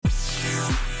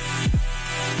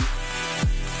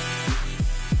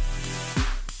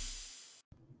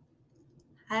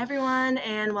Hi, everyone,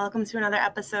 and welcome to another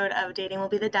episode of Dating Will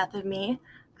Be the Death of Me.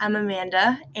 I'm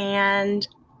Amanda, and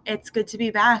it's good to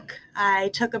be back. I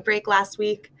took a break last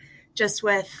week just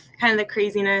with kind of the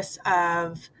craziness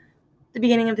of the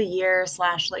beginning of the year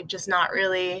 / just not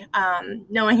really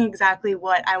knowing exactly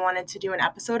what I wanted to do an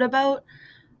episode about.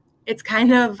 It's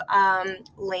kind of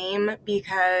lame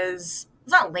because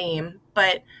it's not lame,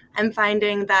 but I'm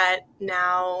finding that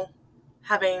now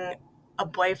having a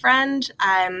boyfriend,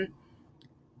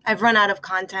 I've run out of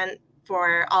content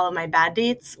for all of my bad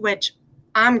dates, which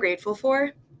I'm grateful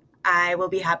for. I will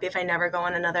be happy if I never go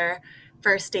on another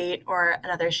first date or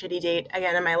another shitty date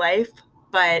again in my life.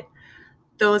 But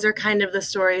those are kind of the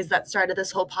stories that started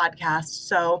this whole podcast.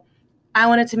 So I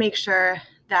wanted to make sure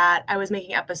that I was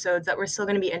making episodes that were still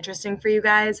going to be interesting for you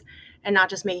guys and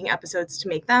not just making episodes to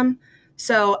make them.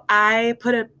 So I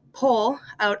put a poll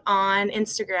out on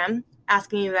Instagram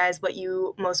asking you guys what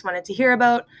you most wanted to hear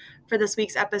about for this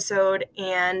week's episode.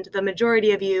 And the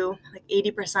majority of you, like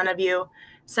 80% of you,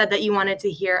 said that you wanted to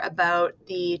hear about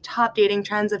the top dating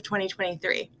trends of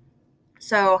 2023.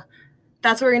 So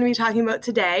that's what we're going to be talking about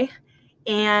today.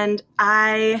 And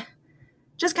I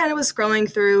just kind of was scrolling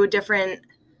through different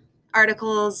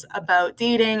articles about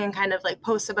dating and kind of like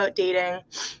posts about dating.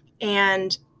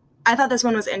 And I thought this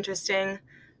one was interesting.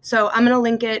 So I'm going to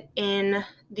link it in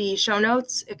the show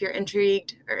notes if you're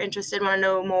intrigued or interested, want to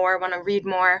know more, want to read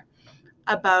more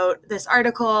about this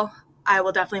article. I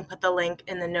will definitely put the link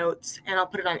in the notes, and I'll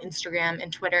put it on Instagram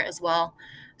and Twitter as well.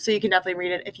 So you can definitely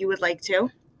read it if you would like to.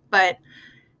 But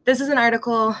this is an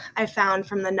article I found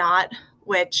from The Knot,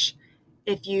 which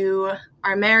if you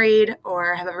are married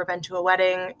or have ever been to a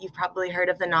wedding, you've probably heard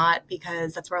of The Knot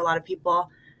because that's where a lot of people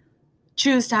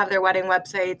choose to have their wedding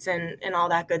websites and all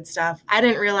that good stuff. I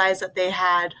didn't realize that they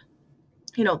had,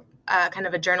 kind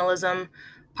of a journalism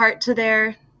part to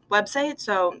their website.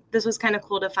 So this was kind of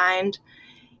cool to find.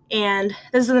 And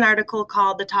this is an article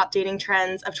called The Top Dating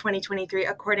Trends of 2023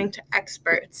 According to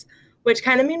Experts, which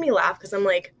kind of made me laugh because I'm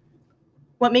like,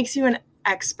 what makes you an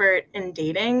expert in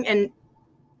dating? And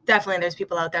definitely there's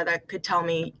people out there that could tell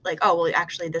me like, oh, well,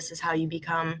 actually, this is how you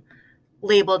become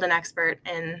labeled an expert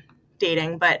in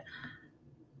dating. But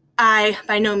I,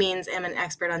 by no means, am an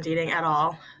expert on dating at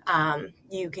all.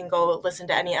 You can go listen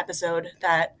to any episode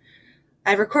that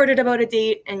I've recorded about a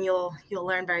date, and you'll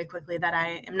learn very quickly that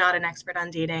I am not an expert on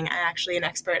dating. I'm actually an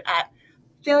expert at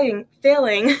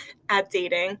failing at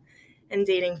dating and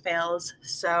dating fails.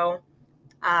 So,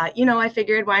 I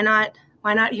figured why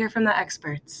not hear from the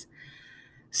experts?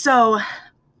 So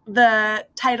the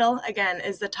title, again,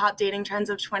 is The Top Dating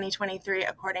Trends of 2023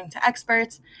 According to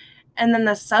Experts. And then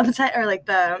the subtitle, or like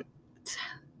the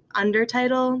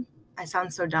undertitle, I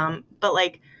sound so dumb, but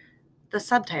like the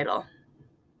subtitle,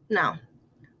 no,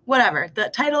 whatever. The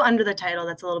title under the title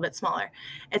that's a little bit smaller.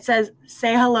 It says,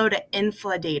 say hello to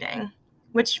infladating,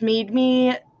 which made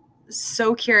me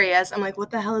so curious. I'm like, what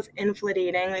the hell is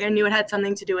infladating? Like I knew it had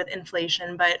something to do with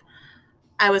inflation, but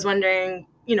I was wondering,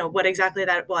 what exactly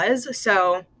that was.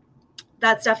 So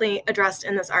that's definitely addressed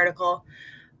in this article.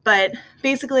 But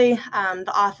basically,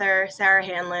 the author, Sarah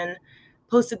Hanlon,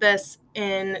 posted this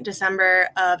in December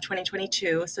of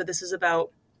 2022. So this is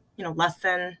about, less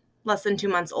than 2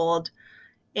 months old.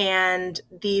 And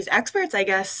these experts, I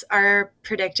guess, are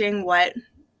predicting what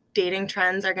dating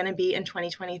trends are going to be in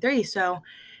 2023. So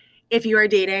if you are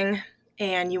dating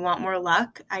and you want more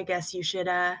luck, I guess you should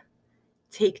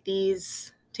take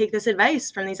this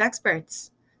advice from these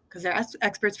experts because they're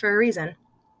experts for a reason.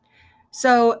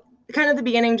 So kind of the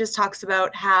beginning just talks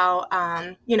about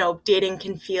how, dating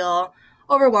can feel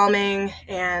overwhelming,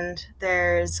 and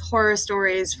there's horror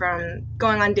stories from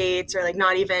going on dates or like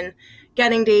not even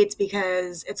getting dates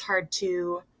because it's hard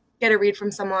to get a read from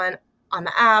someone on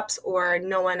the apps, or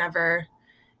no one ever,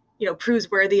 proves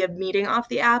worthy of meeting off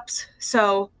the apps.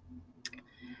 So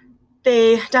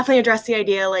they definitely address the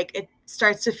idea like it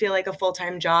starts to feel like a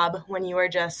full-time job when you are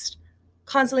just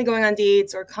constantly going on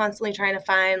dates or constantly trying to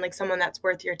find like someone that's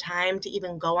worth your time to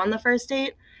even go on the first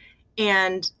date.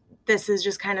 And this is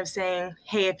just kind of saying,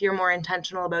 hey, if you're more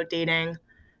intentional about dating,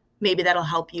 maybe that'll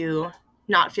help you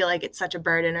not feel like it's such a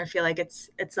burden or feel like it's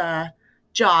a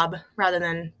job rather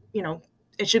than,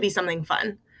 it should be something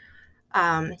fun.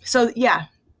 So yeah,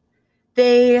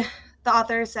 the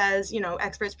author says,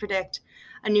 experts predict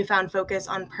a newfound focus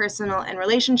on personal and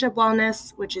relationship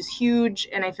wellness, which is huge.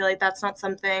 And I feel like that's not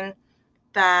something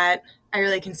that I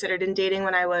really considered in dating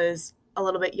when I was a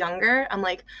little bit younger. I'm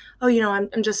like, oh,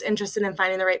 I'm just interested in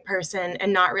finding the right person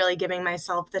and not really giving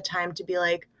myself the time to be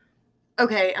like,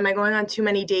 okay, am I going on too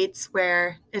many dates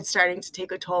where it's starting to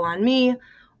take a toll on me?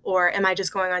 Or am I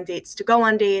just going on dates to go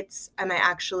on dates? Am I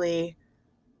actually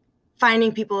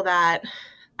finding people that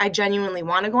I genuinely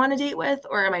want to go on a date with,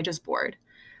 or am I just bored?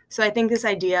 So I think this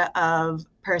idea of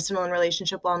personal and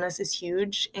relationship wellness is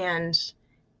huge. And,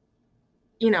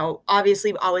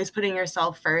 obviously always putting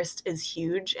yourself first is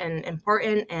huge and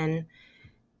important. And,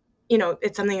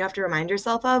 it's something you have to remind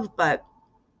yourself of, but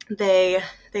they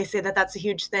say that that's a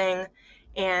huge thing.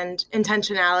 And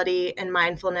intentionality and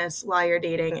mindfulness while you're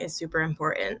dating is super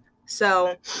important.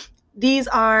 So these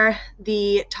are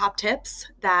the top tips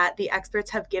that the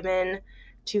experts have given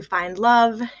to find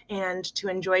love and to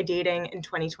enjoy dating in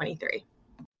 2023.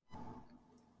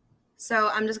 So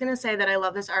I'm just going to say that I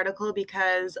love this article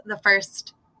because the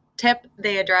first tip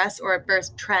they address, or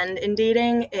first trend in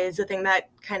dating, is the thing that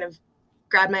kind of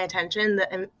grabbed my attention,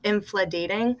 the infla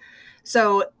dating.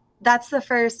 So that's the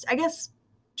first, I guess,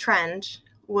 trend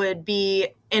would be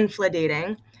infla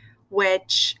dating,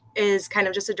 which is kind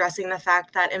of just addressing the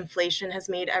fact that inflation has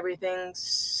made everything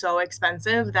so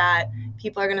expensive that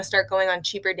people are going to start going on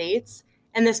cheaper dates.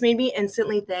 And this made me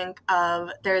instantly think of,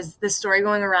 there's this story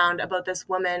going around about this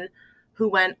woman who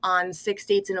went on 6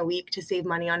 dates in a week to save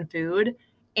money on food.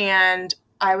 And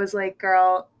I was like,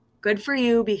 girl, good for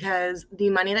you, because the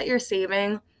money that you're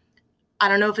saving, I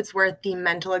don't know if it's worth the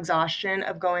mental exhaustion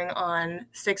of going on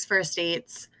 6 first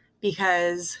dates,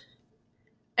 because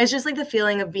it's just like the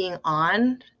feeling of being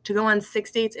to go on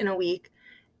 6 dates in a week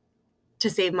to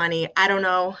save money. I don't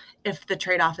know if the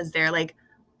trade-off is there. Like,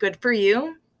 good for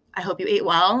you. I hope you ate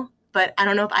well, but I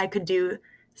don't know if I could do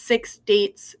 6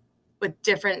 dates with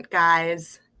different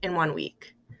guys in 1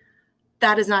 week.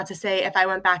 That is not to say if I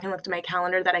went back and looked at my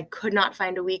calendar that I could not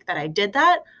find a week that I did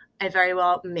that. I very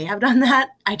well may have done that.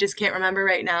 I just can't remember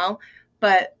right now.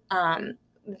 But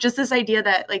just this idea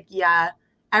that, like, yeah,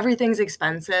 everything's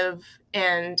expensive,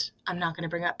 and I'm not going to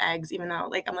bring up eggs, even though,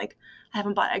 like, I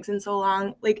haven't bought eggs in so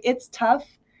long. Like, it's tough.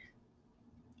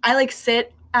 I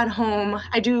sit at home.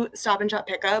 I do Stop and Shop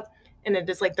pickup, and it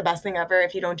is like the best thing ever.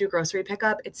 If you don't do grocery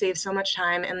pickup, it saves so much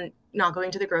time, and not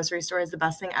going to the grocery store is the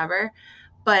best thing ever.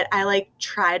 But I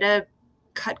try to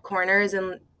cut corners,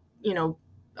 and,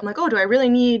 I'm like, oh, do I really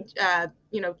need,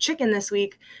 chicken this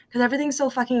week? Because everything's so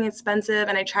fucking expensive,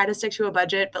 and I try to stick to a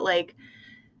budget, but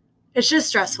it's just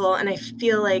stressful. And I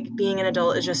feel like being an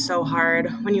adult is just so hard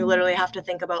when you literally have to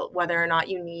think about whether or not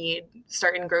you need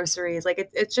certain groceries.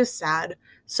 It's just sad.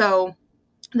 So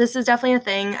this is definitely a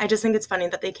thing. I just think it's funny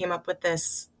that they came up with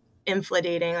this infla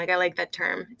dating. I like that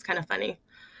term. It's kind of funny.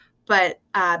 But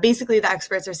basically the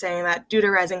experts are saying that due to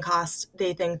rising costs,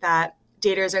 they think that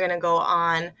daters are going to go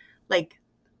on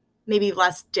maybe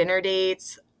less dinner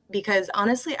dates. Because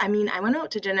honestly, I went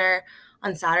out to dinner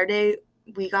on Saturday.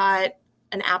 We got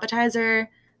an appetizer,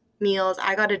 meals,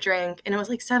 I got a drink, and it was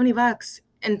like $70,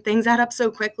 and things add up so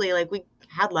quickly. We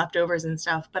had leftovers and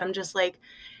stuff, but I'm just like,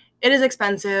 it is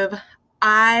expensive.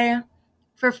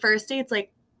 For first dates,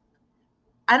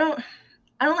 I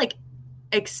don't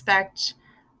expect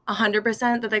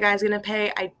 100% that the guy's going to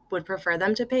pay. I would prefer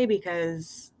them to pay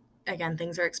because, again,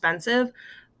 things are expensive,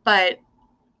 but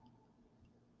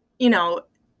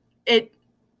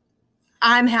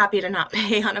I'm happy to not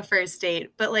pay on a first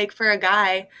date. But for a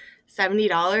guy,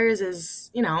 $70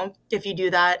 is, if you do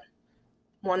that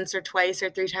once or twice or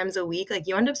 3 times a week,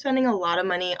 you end up spending a lot of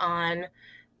money on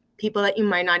people that you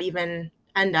might not even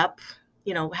end up,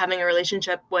 having a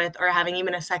relationship with or having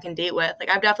even a second date with.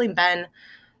 I've definitely been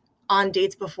on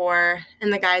dates before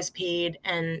and the guy's paid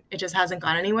and it just hasn't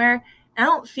gone anywhere. And I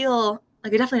don't feel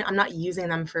I'm not using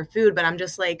them for food, but I'm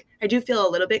just I do feel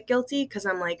a little bit guilty because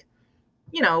I'm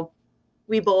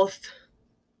we both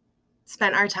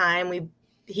spent our time.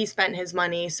 He spent his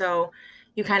money. So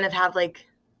you kind of have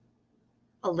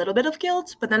a little bit of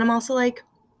guilt, but then I'm also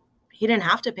he didn't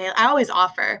have to pay. I always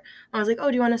offer. I was oh,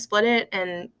 do you want to split it?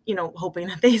 And, hoping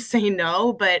that they say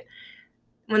no. But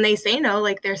when they say no,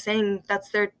 they're saying that's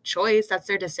their choice. That's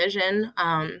their decision.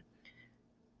 I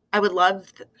would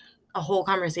love a whole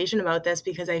conversation about this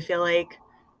because I feel it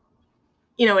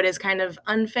is kind of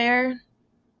unfair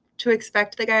to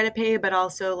expect the guy to pay, but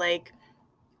also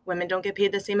women don't get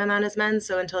paid the same amount as men.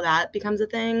 So until that becomes a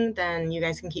thing, then you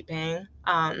guys can keep paying.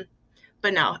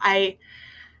 But no, I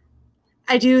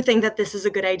do think that this is a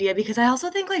good idea because I also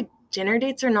think dinner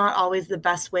dates are not always the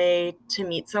best way to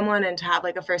meet someone and to have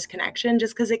a first connection,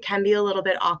 just because it can be a little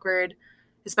bit awkward,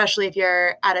 especially if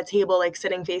you're at a table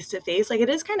sitting face to face. It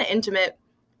is kind of intimate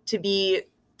to be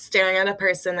staring at a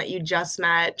person that you just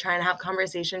met, trying to have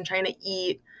conversation, trying to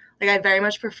eat. I very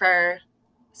much prefer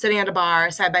sitting at a bar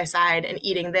side by side and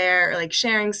eating there, or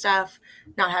sharing stuff,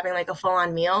 not having a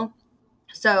full-on meal.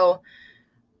 So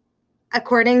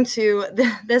according to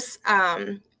this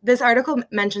article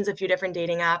mentions a few different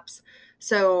dating apps.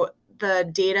 So the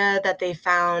data that they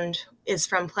found is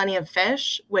from Plenty of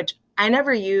Fish, which I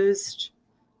never used.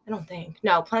 I don't think.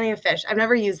 No, Plenty of Fish. I've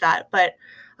never used that. But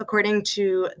according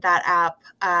to that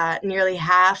app, nearly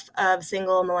half of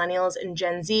single millennials and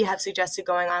Gen Z have suggested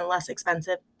going on less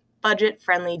expensive,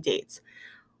 budget-friendly dates.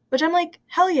 Which I'm like,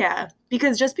 hell yeah.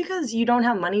 Because just because you don't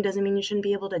have money doesn't mean you shouldn't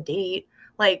be able to date.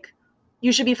 Like,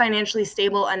 you should be financially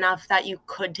stable enough that you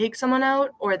could take someone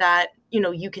out, or that,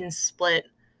 you can split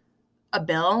a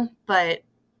bill. But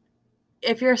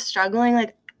if you're struggling,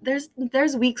 like, there's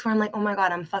weeks where I'm like, oh my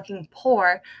God, I'm fucking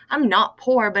poor. I'm not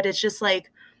poor, but it's just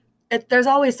like, there's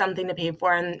always something to pay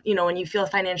for. And, when you feel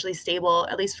financially stable,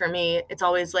 at least for me, it's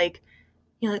always like,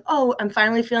 you're like, oh, I'm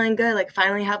finally feeling good. Like,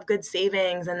 finally have good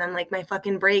savings. And then, like, my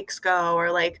fucking brakes go,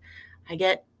 or like I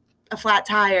get a flat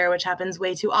tire, which happens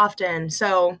way too often.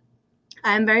 So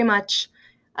I'm very much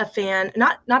a fan,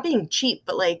 not being cheap,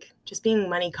 but like just being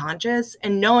money conscious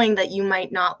and knowing that you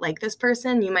might not like this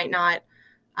person. You might not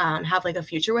have like a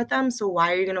future with them. So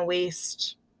why are you going to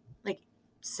waste like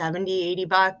 70,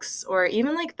 $80 or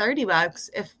even like $30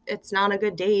 if it's not a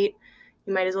good date?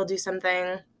 You might as well do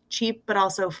something cheap but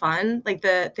also fun. Like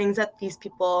the things that these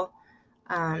people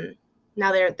now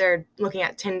they're looking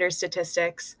at Tinder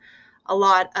statistics. A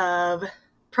lot of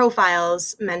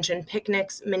profiles mention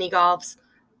picnics, mini golf,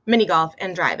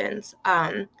 and drive-ins.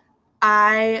 The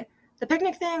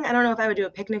picnic thing, I don't know if I would do a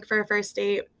picnic for a first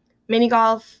date. Mini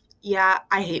golf, yeah,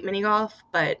 I hate mini golf,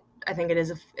 but I think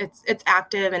it's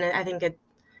active, and I think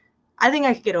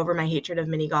I could get over my hatred of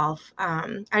mini golf.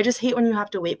 I just hate when you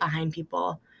have to wait behind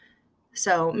people.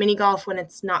 So mini golf, when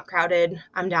it's not crowded,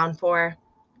 I'm down for.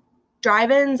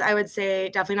 Drive-ins, I would say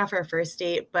definitely not for a first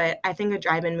date, but I think a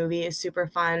drive-in movie is super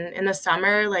fun. In the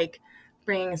summer, like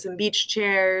bring some beach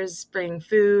chairs, bring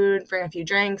food, bring a few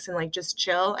drinks, and like just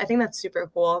chill. I think that's super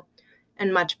cool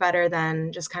and much better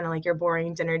than just kind of like your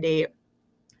boring dinner date.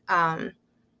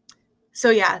 So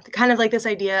yeah, kind of like this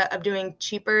idea of doing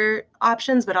cheaper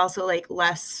options, but also like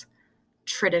less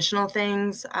traditional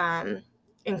things, and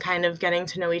kind of getting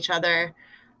to know each other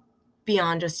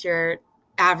beyond just your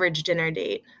average dinner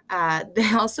date.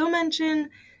 They also mention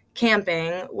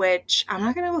camping, which I'm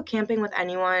not going to go camping with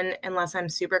anyone unless I'm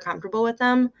super comfortable with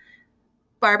them.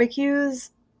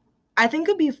 Barbecues, I think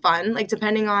could be fun, like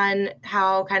depending on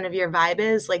how kind of your vibe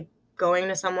is. Like going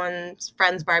to someone's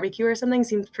friend's barbecue or something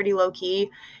seems pretty low key,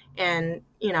 and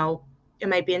it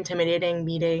might be intimidating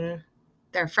meeting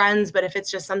their friends. But if it's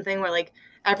just something where like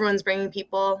everyone's bringing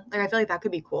people, like I feel like that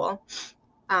could be cool.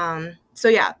 So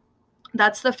yeah,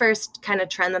 that's the first kind of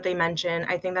trend that they mention.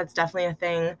 I think that's definitely a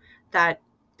thing that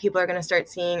people are going to start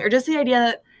seeing, or just the idea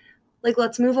that like,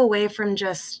 let's move away from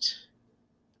just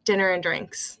dinner and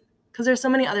drinks, because there's so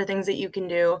many other things that you can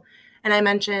do. And I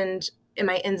mentioned in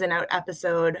my ins and out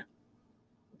episode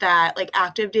that like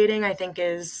active dating, I think,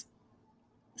 is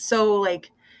so like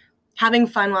having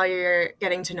fun while you're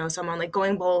getting to know someone, like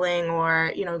going bowling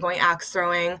or, going axe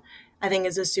throwing, I think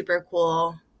is a super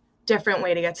cool, different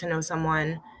way to get to know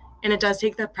someone. And it does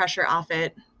take the pressure off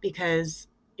it, because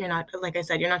you're not, like I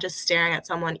said, you're not just staring at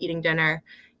someone eating dinner.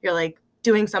 You're like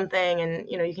doing something, and,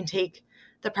 you can take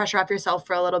the pressure off yourself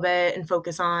for a little bit and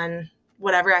focus on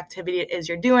whatever activity it is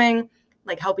you're doing,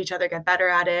 like help each other get better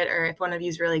at it. Or if one of you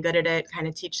is really good at it, kind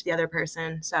of teach the other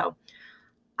person. So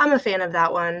I'm a fan of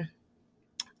that one.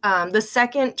 The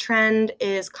second trend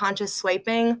is conscious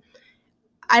swiping.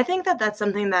 I think that that's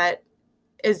something that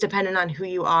is dependent on who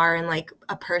you are and like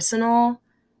a personal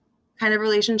kind of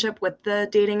relationship with the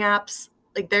dating apps.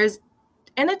 Like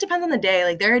and it depends on the day.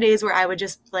 Like there are days where I would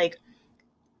just like,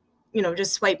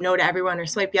 just swipe no to everyone or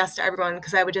swipe yes to everyone,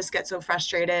 because I would just get so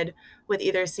frustrated with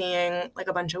either seeing like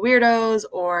a bunch of weirdos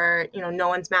or, no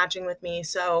one's matching with me.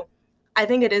 So I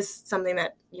think it is something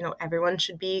that, everyone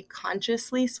should be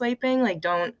consciously swiping. Like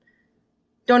don't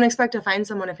expect to find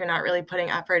someone if you're not really putting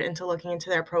effort into looking into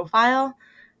their profile,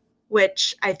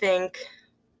 which I think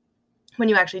when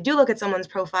you actually do look at someone's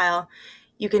profile,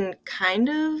 you can kind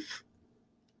of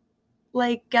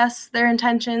like guess their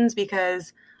intentions,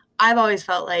 because I've always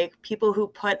felt like people who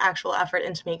put actual effort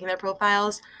into making their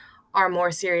profiles are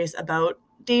more serious about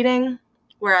dating,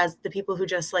 whereas the people who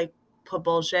just like put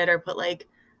bullshit or put like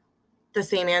the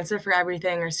same answer for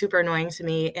everything are super annoying to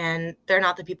me, and they're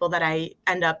not the people that I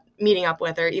end up meeting up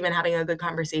with or even having a good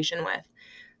conversation with.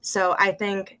 So I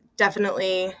think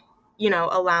definitely,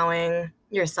 allowing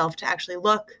yourself to actually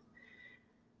look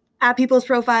at people's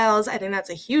profiles, I think that's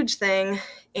a huge thing.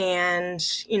 And,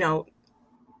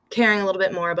 caring a little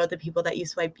bit more about the people that you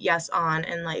swipe yes on,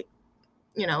 and like,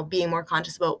 being more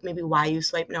conscious about maybe why you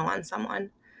swipe no on someone.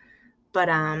 But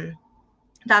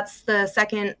that's the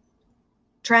second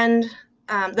trend.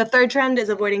 The third trend is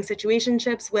avoiding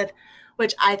situationships,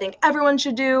 which I think everyone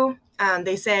should do.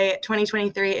 They say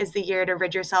 2023 is the year to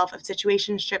rid yourself of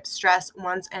situationship stress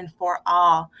once and for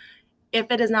all. If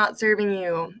it is not serving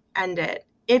you, end it.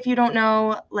 If you don't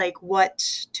know like what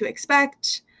to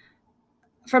expect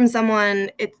from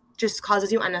someone, it just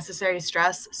causes you unnecessary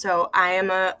stress. So I am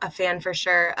a fan for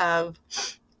sure of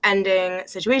ending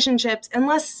situationships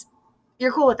unless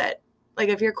you're cool with it. Like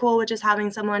if you're cool with just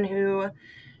having someone who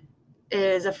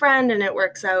is a friend and it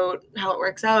works out how it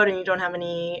works out and you don't have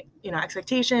any,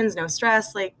 expectations, no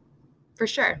stress, like for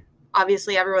sure.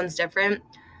 Obviously everyone's different.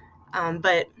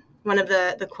 But one of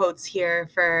the quotes here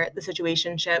for the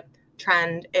situationship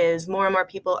trend is more and more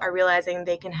people are realizing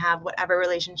they can have whatever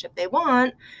relationship they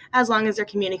want as long as they're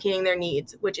communicating their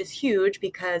needs, which is huge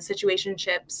because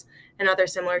situationships and other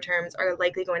similar terms are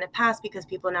likely going to pass because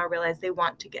people now realize they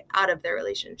want to get out of their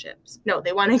relationships. No,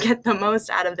 they want to get the most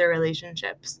out of their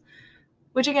relationships,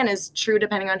 which again is true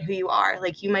depending on who you are.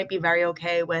 Like you might be very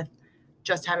okay with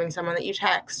just having someone that you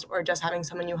text or just having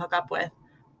someone you hook up with.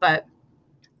 But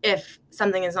if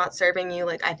something is not serving you,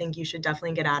 like I think you should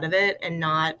definitely get out of it and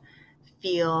not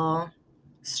feel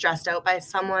stressed out by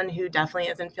someone who definitely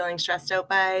isn't feeling stressed out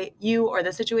by you or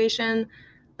the situation.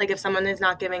 Like if someone is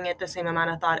not giving it the same amount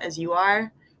of thought as you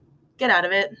are, get out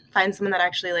of it. Find someone that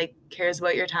actually like cares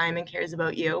about your time and cares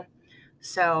about you.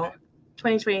 So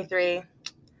 2023,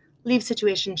 leave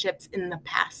situationships in the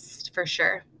past for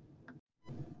sure.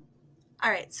 All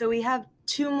right, so we have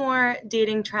 2 more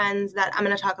dating trends that I'm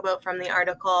going to talk about from the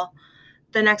article.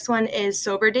 The next one is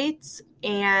sober dates,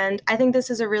 and I think this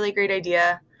is a really great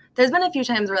idea. There's been a few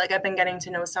times where like I've been getting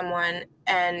to know someone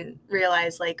and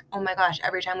realize like, oh my gosh,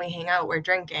 every time we hang out, we're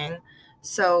drinking.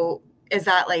 So is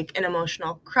that like an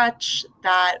emotional crutch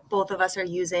that both of us are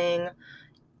using?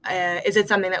 Is it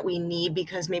something that we need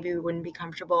because maybe we wouldn't be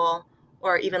comfortable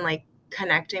or even like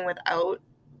connecting without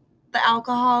the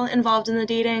alcohol involved in the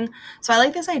dating? So I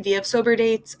like this idea of sober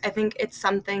dates. I think it's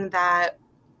something that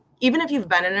even if you've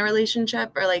been in a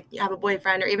relationship or like you have a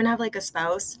boyfriend or even have like a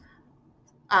spouse,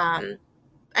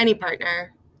 any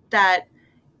partner, that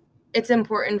it's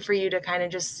important for you to kind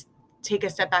of just take a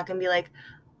step back and be like,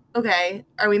 okay,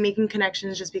 are we making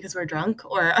connections just because we're drunk,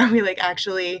 or are we like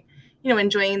actually,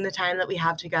 enjoying the time that we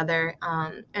have together?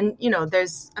 And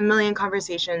there's a million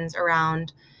conversations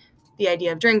around the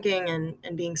idea of drinking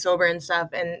and being sober and stuff.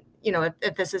 And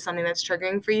if this is something that's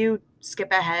triggering for you,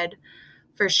 skip ahead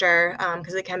for sure,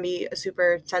 because it can be a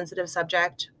super sensitive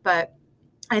subject. But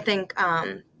I think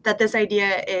that this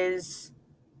idea is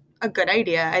a good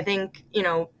idea. I think,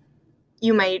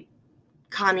 you might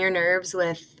calm your nerves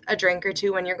with a drink or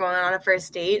two when you're going on a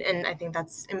first date. And I think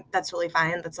that's totally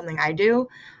fine. That's something I do,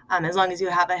 as long as you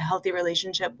have a healthy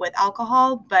relationship with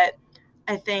alcohol. But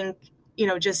I think,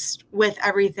 just with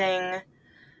everything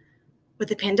with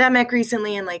the pandemic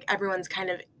recently and like everyone's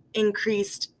kind of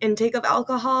increased intake of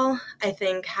alcohol, I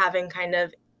think having kind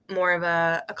of more of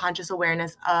a conscious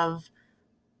awareness of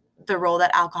the role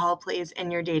that alcohol plays in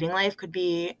your dating life could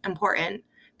be important.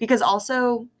 Because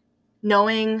also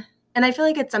knowing, and I feel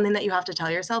like it's something that you have to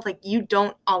tell yourself, like you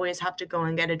don't always have to go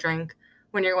and get a drink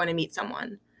when you're going to meet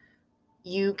someone.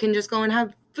 You can just go and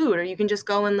have food, or you can just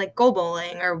go and like go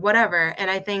bowling or whatever. And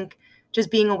I think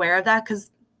just being aware of that,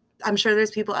 because I'm sure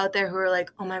there's people out there who are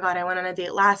like, oh my God, I went on a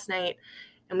date last night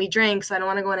and we drank, so I don't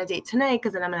want to go on a date tonight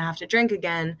because then I'm going to have to drink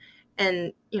again.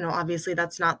 And, obviously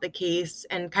that's not the case.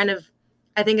 And kind of,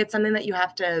 I think it's something that you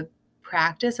have to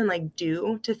practice and like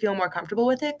do to feel more comfortable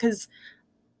with it. Because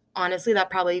honestly, that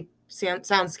probably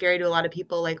sounds scary to a lot of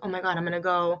people. Like, oh my God, I'm going to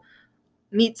go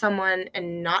meet someone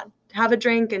and not have a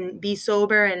drink and be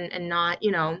sober and not,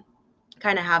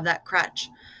 kind of have that crutch.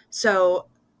 So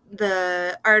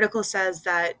the article says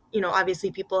that,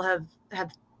 obviously people have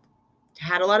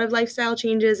had a lot of lifestyle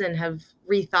changes and have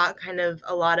rethought kind of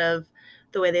a lot of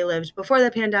the way they lived before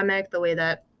the pandemic, the way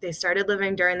that they started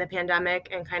living during the pandemic,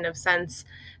 and kind of since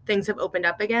things have opened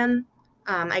up again.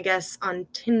 I guess on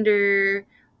Tinder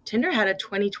had a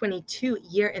 2022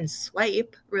 year in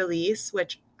swipe release,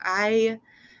 which I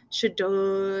should do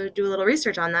a little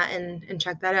research on that and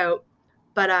check that out.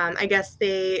 But I guess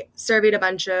they surveyed a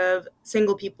bunch of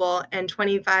single people, and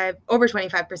over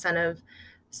 25% of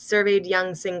surveyed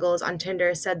young singles on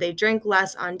Tinder said they drank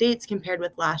less on dates compared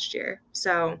with last year.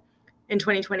 So in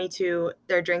 2022,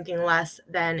 they're drinking less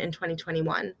than in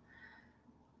 2021.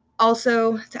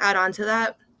 Also, to add on to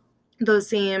that, those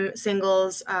same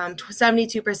singles,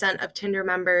 72% of Tinder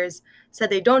members said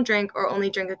they don't drink or only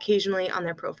drink occasionally on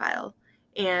their profile.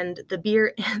 And the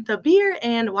beer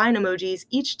and wine emojis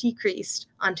each decreased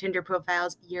on Tinder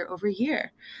profiles year over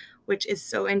year, which is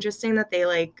so interesting that they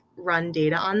like run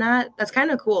data on that. That's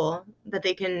kind of cool that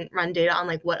they can run data on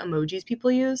like what emojis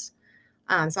people use.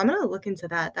 So I'm going to look into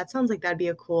that. That sounds like that'd be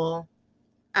a cool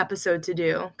episode to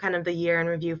do, kind of the year in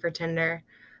review for Tinder.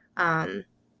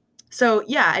 So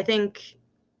yeah, I think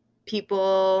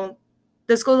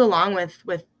this goes along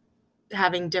with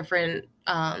having different,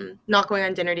 not going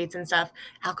on dinner dates and stuff.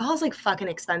 Alcohol is like fucking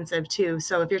expensive too.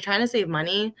 So if you're trying to save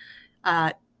money,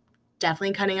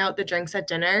 definitely cutting out the drinks at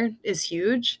dinner is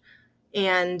huge.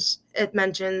 And it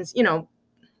mentions,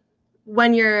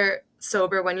 when you're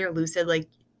sober, when you're lucid, like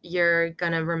you're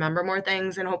going to remember more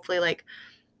things and hopefully like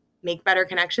make better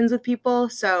connections with people.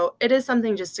 So it is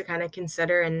something just to kind of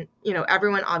consider. And,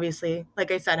 everyone obviously,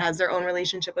 like I said, has their own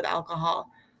relationship with alcohol,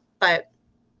 but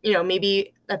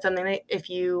maybe that's something that if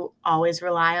you always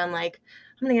rely on like,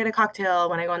 I'm going to get a cocktail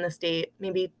when I go on this date,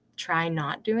 maybe try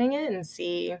not doing it and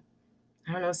see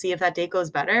if that date goes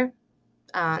better.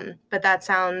 But that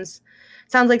sounds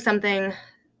like something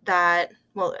that,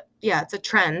 well, yeah, it's a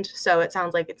trend. So it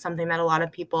sounds like it's something that a lot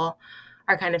of people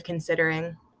are kind of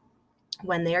considering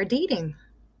when they are dating.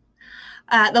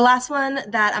 The last one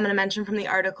that I'm going to mention from the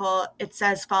article, it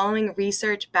says following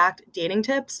research-backed dating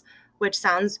tips, which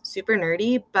sounds super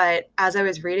nerdy, but as I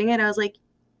was reading it, I was like,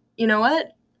 you know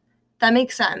what? That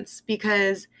makes sense,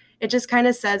 because it just kind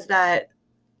of says that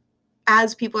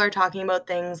as people are talking about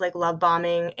things like love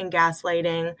bombing and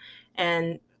gaslighting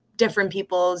and different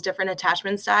people's different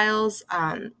attachment styles,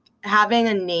 having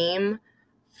a name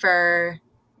for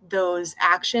those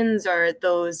actions or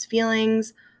those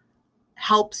feelings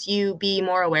helps you be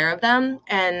more aware of them.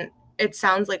 And it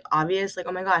sounds like obvious, like,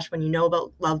 oh my gosh, when you know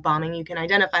about love bombing, you can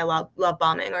identify love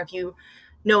bombing, or if you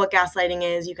know what gaslighting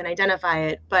is, you can identify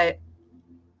it. But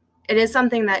it is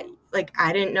something that, like,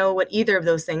 I didn't know what either of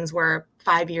those things were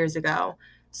 5 years ago.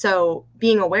 So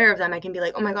being aware of them, I can be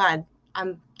like, oh my God,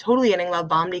 I'm totally getting love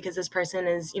bombed because this person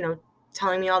is,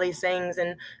 telling me all these things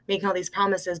and making all these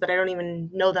promises, but I don't even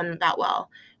know them that well.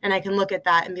 And I can look at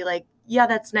that and be like, yeah,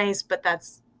 that's nice, but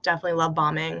that's definitely love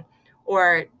bombing.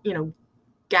 Or,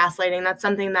 gaslighting. That's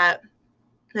something that,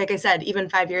 like I said, even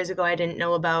 5 years ago, I didn't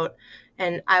know about.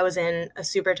 And I was in a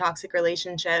super toxic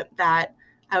relationship that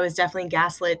I was definitely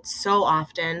gaslit so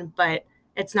often, but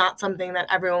it's not something that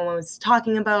everyone was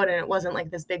talking about. And it wasn't like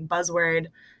this big buzzword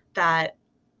that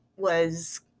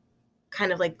was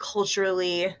kind of like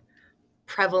culturally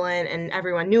prevalent and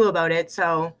everyone knew about it.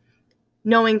 So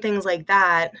knowing things like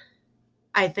that,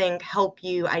 I think, help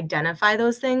you identify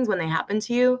those things when they happen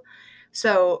to you.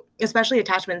 So especially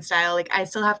attachment style, like I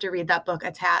still have to read that book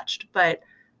Attached, but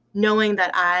knowing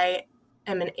that I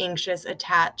am an anxious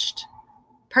attached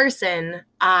person,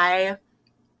 it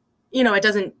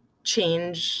doesn't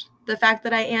change the fact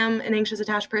that I am an anxious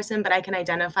attached person, but I can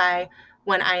identify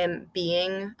when I am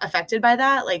being affected by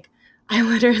that. Like I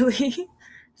literally,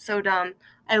 so dumb.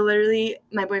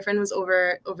 My boyfriend was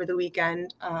over the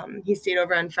weekend. He stayed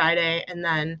over on Friday, and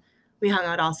then we hung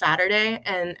out all Saturday.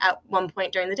 And at one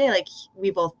point during the day, like we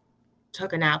both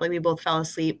took a nap, like we both fell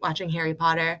asleep watching Harry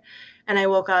Potter. And I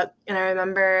woke up and I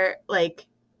remember like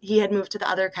he had moved to the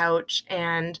other couch,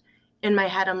 and in my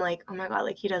head, I'm like, oh my God,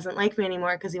 like he doesn't like me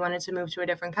anymore because he wanted to move to a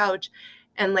different couch.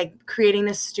 And like creating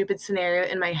this stupid scenario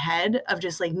in my head of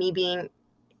just like me being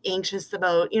anxious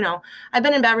about, I've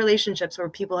been in bad relationships where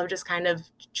people have just kind of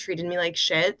treated me like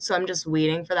shit. So I'm just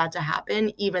waiting for that to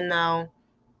happen, even though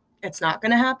it's not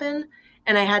going to happen.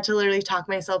 And I had to literally talk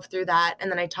myself through that.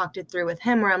 And then I talked it through with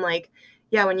him where I'm like,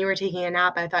 yeah, when you were taking a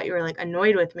nap, I thought you were like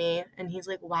annoyed with me. And he's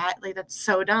like, what? Like, that's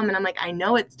so dumb. And I'm like, I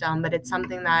know it's dumb, but it's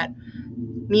something that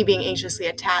me being anxiously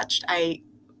attached, I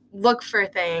look for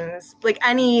things like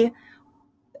any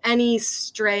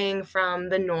straying from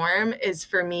the norm is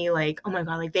for me like, oh my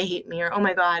God, like they hate me, or oh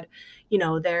my God,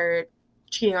 they're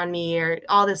cheating on me, or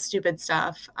all this stupid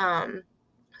stuff.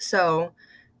 So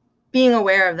being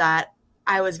aware of that,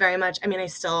 I was very much, I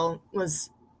still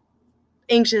was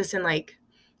anxious and like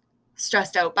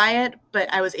stressed out by it,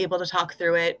 but I was able to talk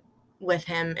through it with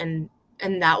him,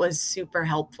 and that was super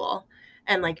helpful.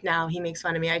 And like now he makes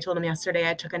fun of me. I told him yesterday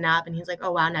I took a nap, and he's like,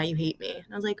 oh wow, now you hate me. And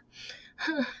I was like,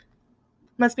 huh.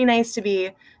 Must be nice to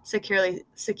be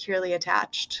securely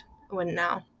attached. I wouldn't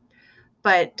know.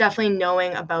 But definitely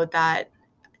knowing about that,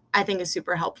 I think, is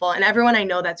super helpful. And everyone I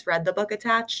know that's read the book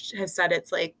Attached has said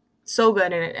it's like so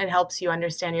good, and it helps you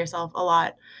understand yourself a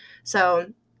lot. So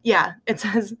yeah,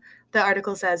 the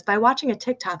article says, by watching a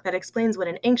TikTok that explains what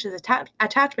an anxious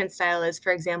attachment style is,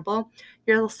 for example,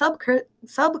 you'll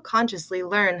subconsciously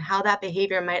learn how that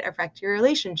behavior might affect your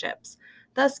relationships,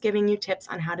 thus giving you tips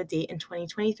on how to date in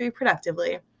 2023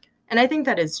 productively. And I think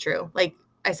that is true. Like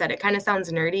I said, it kind of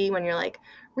sounds nerdy when you're like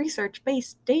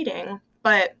research-based dating.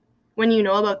 But when you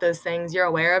know about those things, you're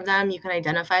aware of them, you can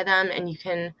identify them, and you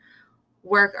can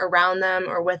work around them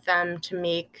or with them to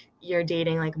make your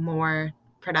dating like more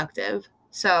productive.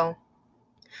 So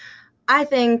I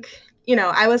think,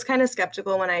 I was kind of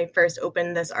skeptical when I first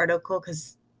opened this article,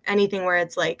 because anything where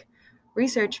it's like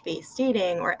research-based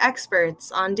dating or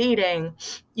experts on dating,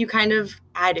 I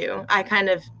kind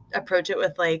of approach it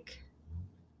with like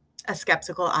a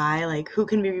skeptical eye, like who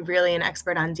can be really an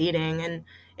expert on dating? And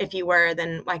if you were,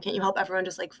 then why can't you help everyone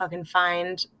just like fucking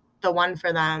find the one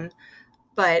for them?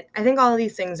 But I think all of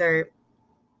these things are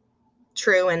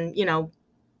true, and,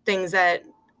 things that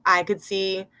I could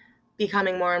see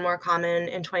becoming more and more common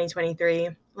in 2023,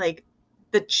 like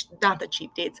not the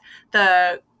cheap dates,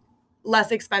 the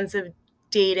less expensive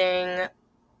dating,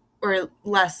 or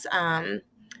less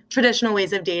traditional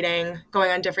ways of dating,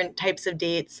 going on different types of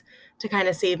dates to kind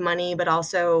of save money, but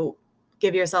also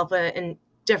give yourself a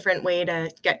different way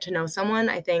to get to know someone.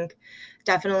 I think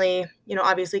definitely,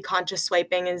 obviously conscious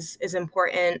swiping is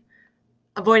important.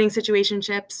 Avoiding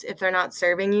situationships if they're not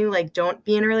serving you. Like, don't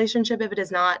be in a relationship if it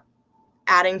is not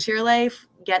adding to your life.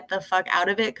 Get the fuck out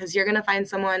of it, because you're going to find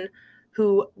someone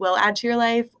who will add to your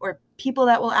life, or people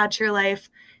that will add to your life,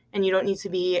 and you don't need to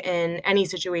be in any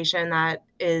situation that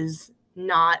is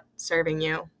not serving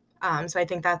you. So I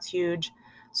think that's huge.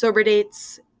 Sober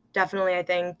dates, definitely. I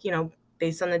think,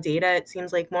 based on the data, it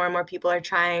seems like more and more people are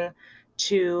trying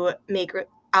to make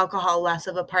alcohol less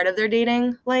of a part of their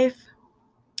dating life.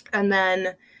 And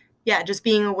then, just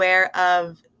being aware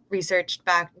of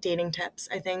research-backed dating tips.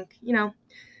 I think,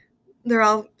 they're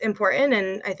all important.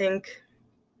 And I think,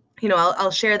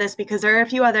 I'll share this because there are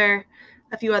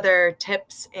a few other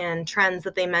tips and trends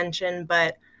that they mention,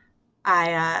 but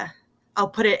I'll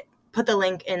put the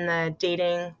link in the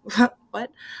dating,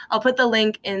 I'll put the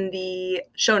link in the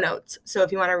show notes. So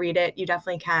if you want to read it, you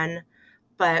definitely can.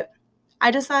 But I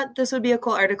just thought this would be a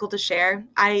cool article to share.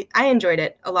 I enjoyed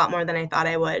it a lot more than I thought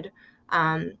I would.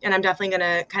 And I'm definitely going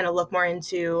to kind of look more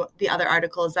into the other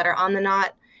articles that are on The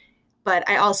Knot. But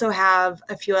I also have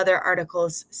a few other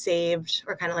articles saved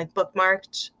or kind of like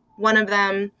bookmarked. One of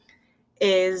them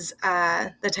is,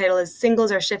 the title is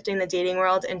Singles Are Shifting the Dating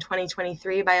World in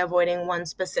 2023 by Avoiding One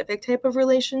Specific Type of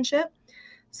Relationship.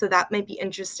 So that might be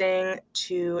interesting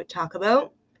to talk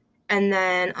about. And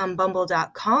then on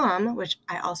Bumble.com, which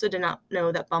I also did not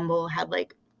know that Bumble had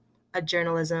like a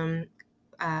journalism,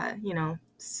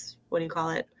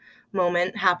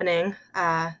 moment happening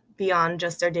beyond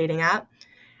just their dating app.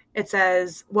 It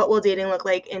says, what will dating look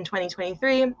like in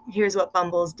 2023? Here's what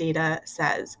Bumble's data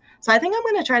says. So I think I'm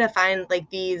going to try to find like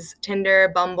these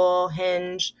Tinder, Bumble,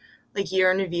 Hinge, like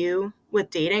year in review with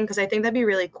dating, because I think that'd be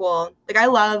really cool. Like, I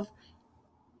love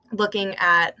looking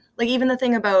at like even the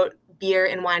thing about beer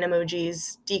and wine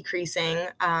emojis decreasing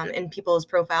in people's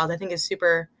profiles, I think is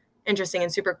super interesting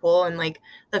and super cool. And like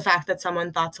the fact that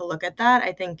someone thought to look at that,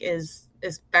 I think is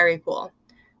very cool.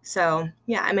 So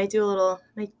yeah, I might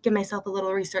give myself a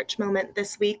little research moment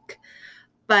this week.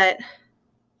 But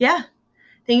yeah,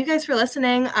 thank you guys for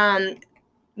listening.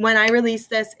 When I release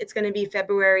this, it's going to be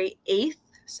February 8th.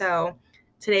 So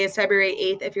today is February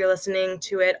 8th if you're listening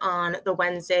to it on the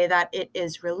Wednesday that it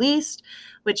is released,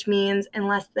 which means in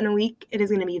less than a week, it is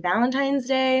going to be Valentine's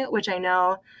Day, which I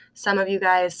know some of you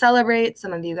guys celebrate,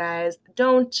 some of you guys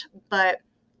don't. But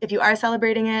if you are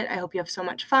celebrating it, I hope you have so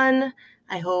much fun.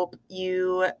 I hope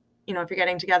you, if you're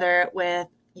getting together with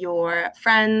your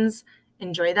friends,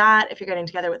 enjoy that. If you're getting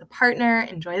together with a partner,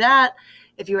 enjoy that.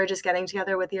 If you are just getting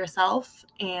together with yourself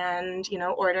and,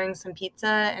 ordering some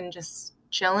pizza and just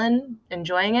chilling,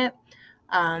 enjoying it,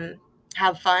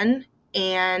 have fun.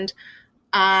 And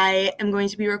I am going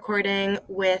to be recording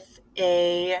with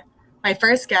my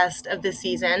first guest of this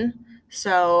season.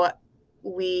 So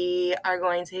we are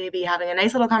going to be having a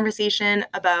nice little conversation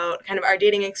about kind of our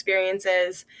dating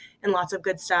experiences and lots of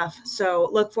good stuff. So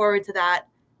look forward to that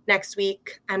next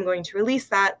week. I'm going to release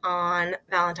that on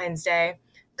Valentine's Day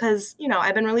because,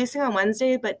 I've been releasing on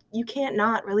Wednesday, but you can't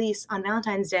not release on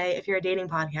Valentine's Day if you're a dating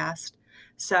podcast.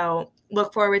 So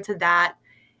look forward to that.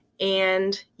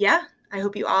 And yeah, I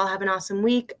hope you all have an awesome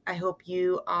week. I hope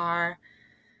you are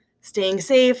staying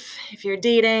safe. If you're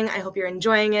dating, I hope you're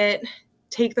enjoying it.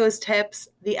 Take those tips.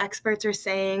 The experts are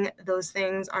saying those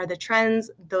things are the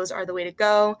trends. Those are the way to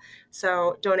go.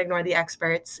 So don't ignore the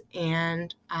experts.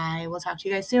 And I will talk to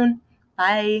you guys soon.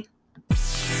 Bye.